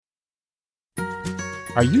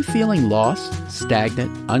Are you feeling lost,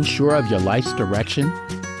 stagnant, unsure of your life's direction?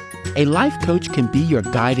 A life coach can be your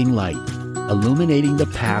guiding light, illuminating the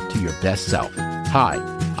path to your best self. Hi,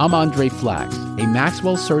 I'm Andre Flax, a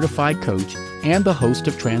Maxwell certified coach and the host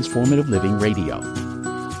of Transformative Living Radio.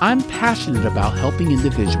 I'm passionate about helping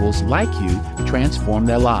individuals like you transform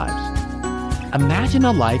their lives. Imagine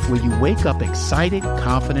a life where you wake up excited,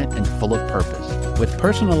 confident, and full of purpose. With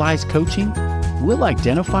personalized coaching, we'll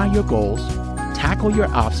identify your goals, tackle your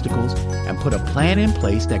obstacles, and put a plan in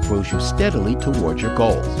place that grows you steadily towards your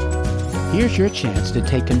goals. Here's your chance to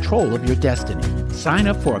take control of your destiny. Sign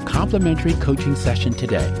up for a complimentary coaching session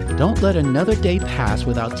today. Don't let another day pass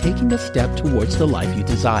without taking a step towards the life you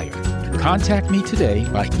desire. Contact me today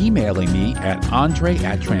by emailing me at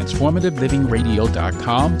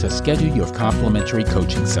andre@transformativelivingradio.com to schedule your complimentary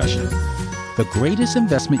coaching session. The greatest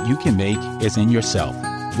investment you can make is in yourself.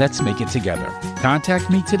 Let's make it together. Contact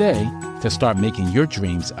me today to start making your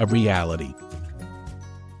dreams a reality.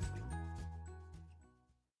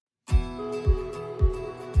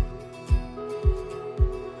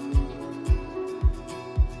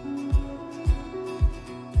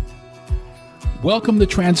 Welcome to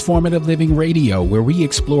Transformative Living Radio, where we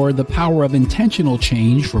explore the power of intentional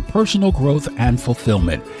change for personal growth and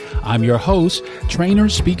fulfillment. I'm your host, trainer,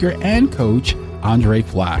 speaker, and coach, Andre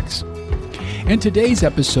Flax. In today's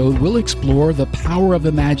episode, we'll explore the power of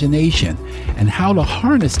imagination and how to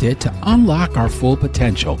harness it to unlock our full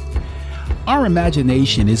potential. Our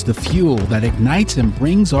imagination is the fuel that ignites and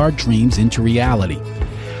brings our dreams into reality.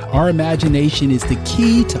 Our imagination is the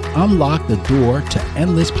key to unlock the door to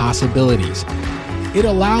endless possibilities. It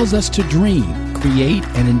allows us to dream, create,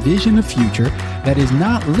 and envision a future that is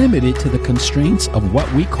not limited to the constraints of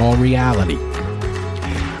what we call reality.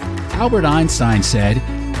 Albert Einstein said,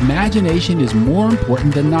 "Imagination is more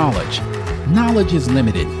important than knowledge. Knowledge is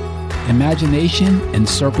limited. Imagination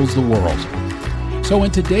encircles the world." So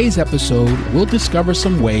in today's episode, we'll discover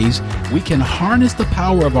some ways we can harness the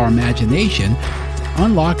power of our imagination to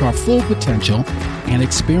unlock our full potential and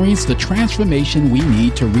experience the transformation we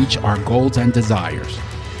need to reach our goals and desires.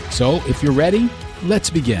 So if you're ready, let's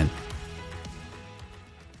begin.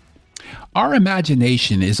 Our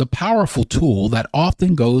imagination is a powerful tool that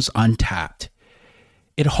often goes untapped.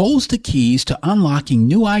 It holds the keys to unlocking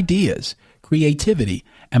new ideas, creativity,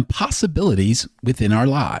 and possibilities within our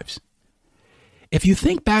lives. If you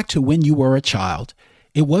think back to when you were a child,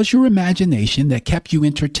 it was your imagination that kept you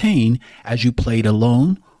entertained as you played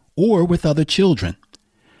alone or with other children.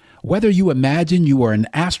 Whether you imagined you were an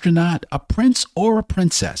astronaut, a prince, or a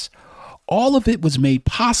princess, all of it was made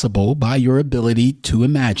possible by your ability to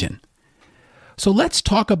imagine. So let's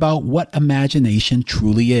talk about what imagination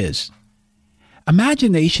truly is.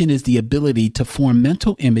 Imagination is the ability to form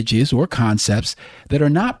mental images or concepts that are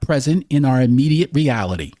not present in our immediate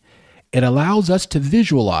reality. It allows us to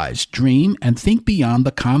visualize, dream, and think beyond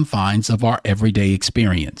the confines of our everyday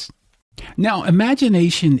experience. Now,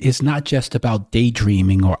 imagination is not just about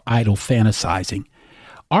daydreaming or idle fantasizing.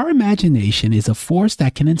 Our imagination is a force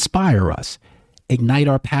that can inspire us, ignite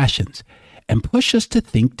our passions, and push us to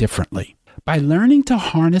think differently. By learning to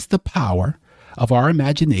harness the power of our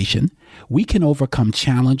imagination, we can overcome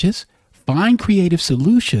challenges, find creative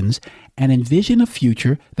solutions, and envision a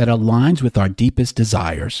future that aligns with our deepest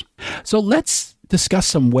desires. So let's discuss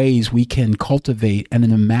some ways we can cultivate an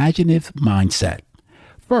imaginative mindset.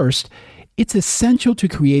 First, it's essential to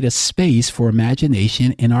create a space for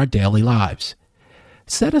imagination in our daily lives.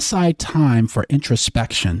 Set aside time for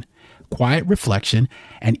introspection, quiet reflection,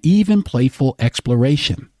 and even playful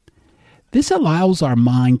exploration. This allows our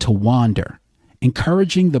mind to wander,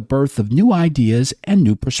 encouraging the birth of new ideas and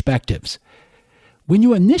new perspectives. When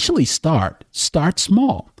you initially start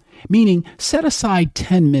small, meaning set aside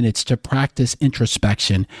 10 minutes to practice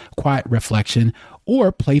introspection, quiet reflection,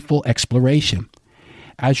 or playful exploration.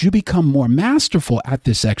 As you become more masterful at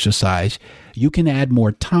this exercise, you can add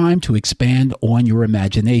more time to expand on your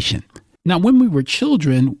imagination. Now, when we were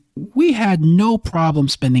children, we had no problem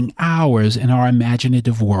spending hours in our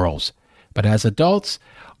imaginative worlds. But as adults,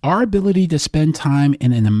 our ability to spend time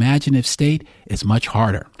in an imaginative state is much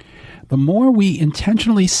harder. The more we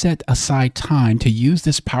intentionally set aside time to use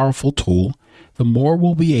this powerful tool, the more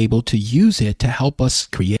we'll be able to use it to help us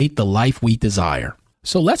create the life we desire.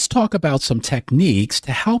 So let's talk about some techniques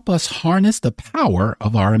to help us harness the power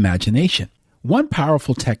of our imagination. One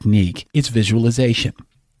powerful technique is visualization.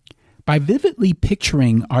 By vividly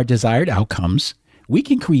picturing our desired outcomes, we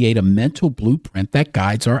can create a mental blueprint that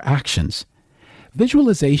guides our actions.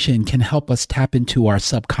 Visualization can help us tap into our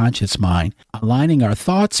subconscious mind, aligning our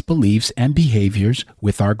thoughts, beliefs, and behaviors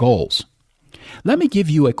with our goals. Let me give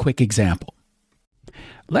you a quick example.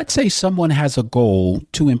 Let's say someone has a goal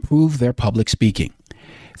to improve their public speaking.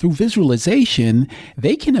 Through visualization,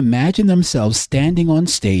 they can imagine themselves standing on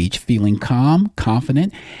stage, feeling calm,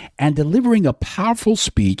 confident, and delivering a powerful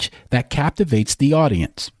speech that captivates the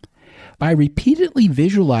audience. By repeatedly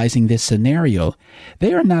visualizing this scenario,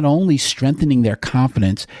 they are not only strengthening their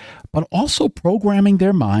confidence, but also programming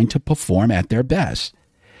their mind to perform at their best.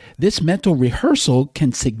 This mental rehearsal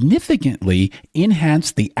can significantly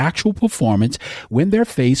enhance the actual performance when they're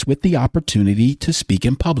faced with the opportunity to speak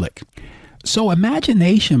in public. So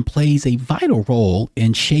imagination plays a vital role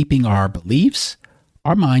in shaping our beliefs,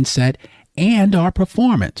 our mindset, and our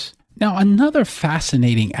performance. Now, another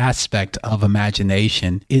fascinating aspect of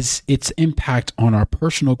imagination is its impact on our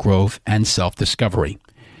personal growth and self-discovery.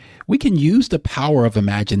 We can use the power of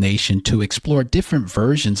imagination to explore different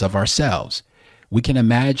versions of ourselves. We can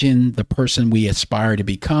imagine the person we aspire to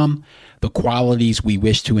become, the qualities we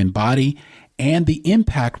wish to embody, and the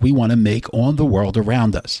impact we want to make on the world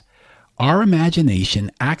around us. Our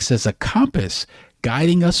imagination acts as a compass,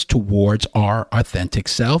 guiding us towards our authentic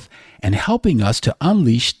self and helping us to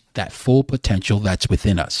unleash that full potential that's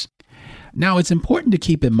within us. Now, it's important to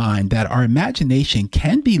keep in mind that our imagination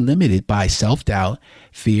can be limited by self-doubt,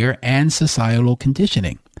 fear, and societal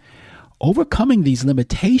conditioning. Overcoming these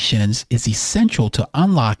limitations is essential to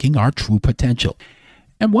unlocking our true potential.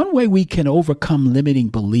 And one way we can overcome limiting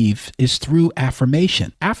belief is through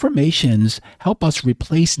affirmation. Affirmations help us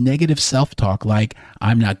replace negative self-talk like,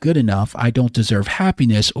 I'm not good enough, I don't deserve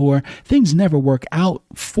happiness, or things never work out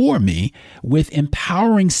for me, with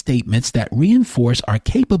empowering statements that reinforce our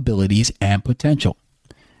capabilities and potential.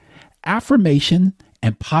 Affirmation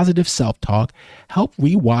and positive self-talk help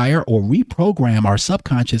rewire or reprogram our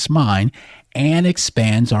subconscious mind and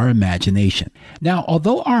expands our imagination. Now,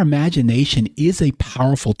 although our imagination is a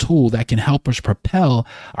powerful tool that can help us propel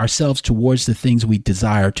ourselves towards the things we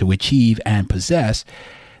desire to achieve and possess,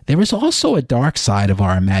 there is also a dark side of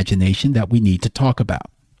our imagination that we need to talk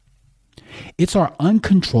about. It's our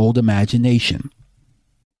uncontrolled imagination.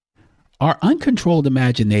 Our uncontrolled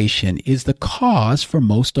imagination is the cause for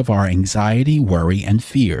most of our anxiety, worry, and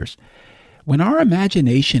fears. When our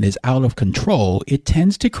imagination is out of control, it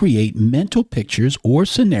tends to create mental pictures or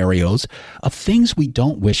scenarios of things we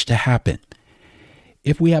don't wish to happen.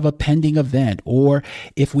 If we have a pending event, or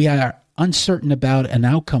if we are uncertain about an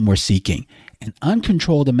outcome we're seeking, an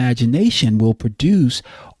uncontrolled imagination will produce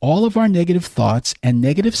all of our negative thoughts and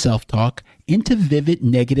negative self-talk into vivid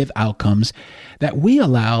negative outcomes that we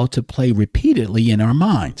allow to play repeatedly in our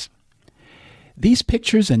minds. These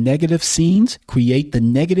pictures and negative scenes create the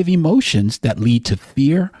negative emotions that lead to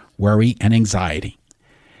fear, worry, and anxiety.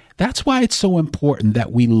 That's why it's so important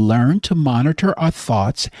that we learn to monitor our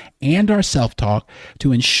thoughts and our self-talk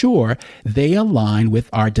to ensure they align with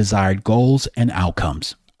our desired goals and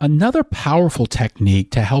outcomes. Another powerful technique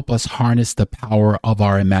to help us harness the power of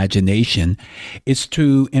our imagination is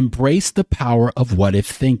to embrace the power of what-if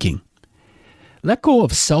thinking. Let go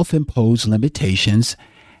of self-imposed limitations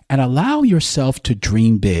and allow yourself to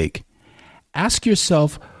dream big. Ask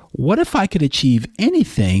yourself, what if I could achieve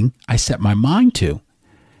anything I set my mind to?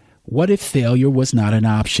 What if failure was not an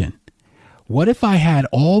option? What if I had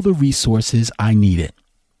all the resources I needed?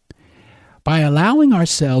 By allowing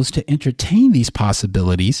ourselves to entertain these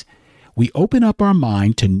possibilities, we open up our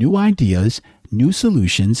mind to new ideas, new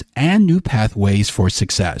solutions, and new pathways for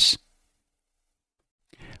success.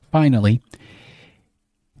 Finally,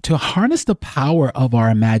 to harness the power of our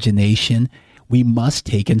imagination, we must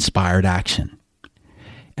take inspired action.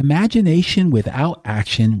 Imagination without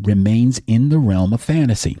action remains in the realm of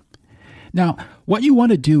fantasy. Now, what you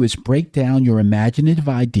want to do is break down your imaginative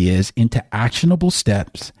ideas into actionable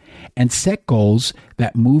steps and set goals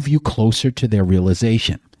that move you closer to their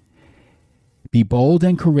realization. Be bold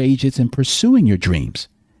and courageous in pursuing your dreams.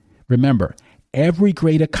 Remember, every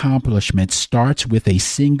great accomplishment starts with a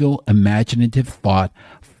single imaginative thought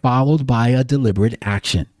followed by a deliberate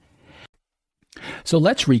action. So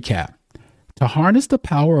let's recap. To harness the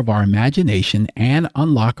power of our imagination and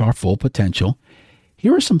unlock our full potential,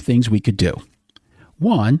 here are some things we could do.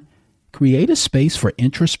 1, create a space for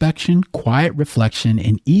introspection, quiet reflection,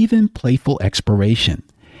 and even playful exploration.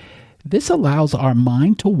 This allows our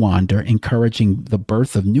mind to wander, encouraging the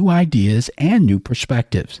birth of new ideas and new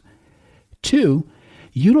perspectives. 2,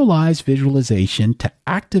 utilize visualization to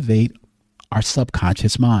activate our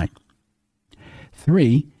subconscious mind.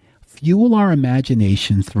 3, fuel our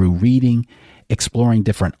imagination through reading, exploring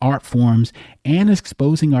different art forms, and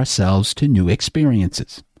exposing ourselves to new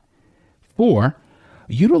experiences. 4,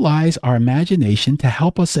 utilize our imagination to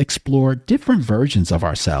help us explore different versions of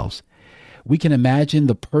ourselves. We can imagine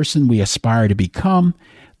the person we aspire to become,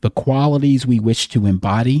 the qualities we wish to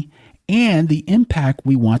embody, and the impact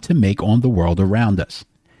we want to make on the world around us.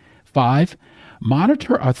 5.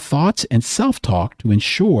 Monitor our thoughts and self-talk to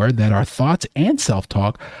ensure that our thoughts and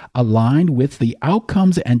self-talk align with the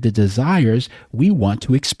outcomes and the desires we want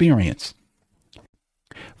to experience.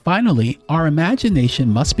 Finally, our imagination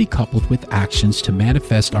must be coupled with actions to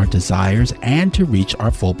manifest our desires and to reach our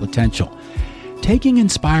full potential. Taking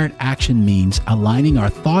inspired action means aligning our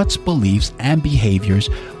thoughts, beliefs, and behaviors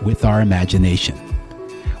with our imagination.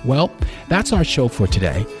 Well, that's our show for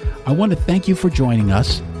today. I want to thank you for joining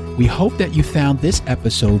us. We hope that you found this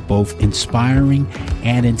episode both inspiring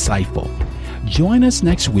and insightful. Join us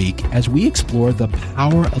next week as we explore the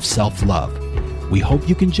power of self-love. We hope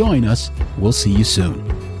you can join us. We'll see you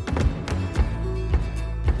soon.